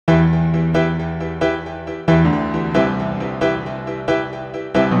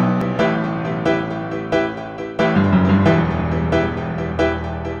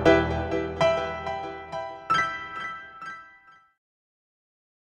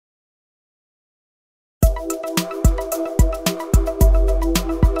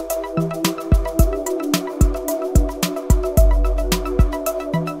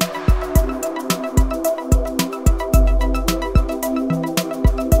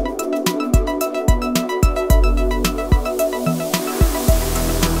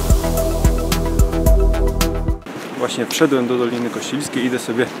właśnie wszedłem do Doliny Kościeliskiej, idę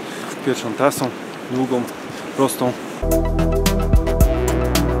sobie pierwszą trasą, długą, prostą.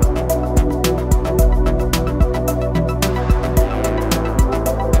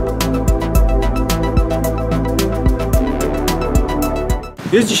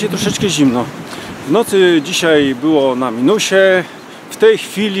 Jest dzisiaj troszeczkę zimno. W nocy dzisiaj było na minusie. W tej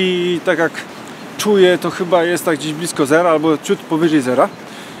chwili, tak jak czuję, to chyba jest tak gdzieś blisko zera albo ciut powyżej zera.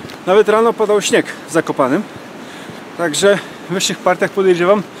 Nawet rano padał śnieg w Zakopanem. Także w wyższych partiach,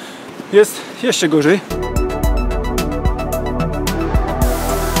 podejrzewam, jest jeszcze gorzej.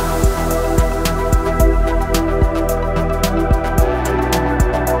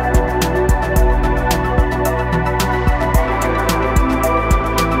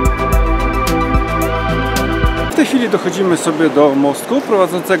 W tej chwili dochodzimy sobie do mostku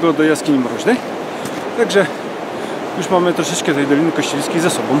prowadzącego do jaskini mroźnej. Także już mamy troszeczkę tej Doliny Kościeliskiej za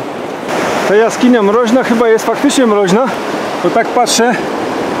sobą. Ta jaskinia mroźna chyba jest faktycznie mroźna, bo tak patrzę,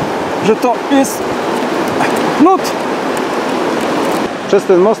 że to jest lód. Przez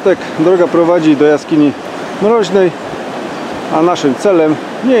ten mostek droga prowadzi do jaskini mroźnej, a naszym celem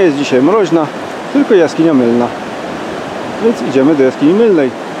nie jest dzisiaj mroźna, tylko jaskinia Mylna. Więc idziemy do jaskini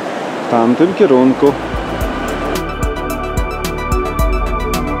Mylnej w tamtym kierunku.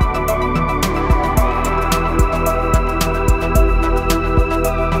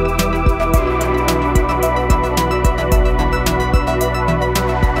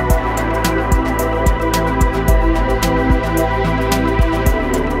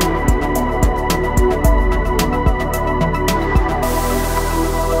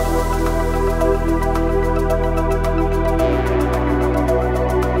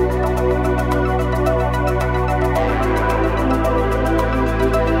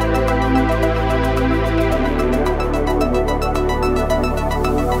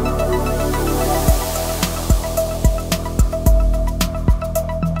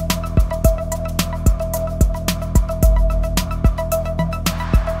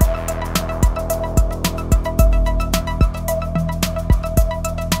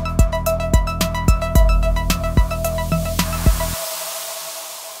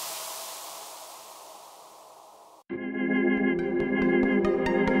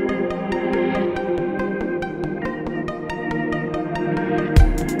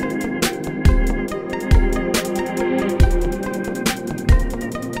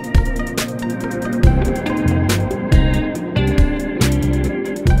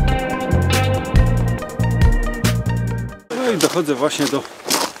 I dochodzę właśnie do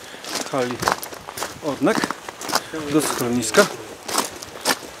hali Odnek, do schroniska.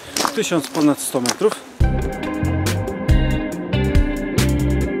 1100 metrów.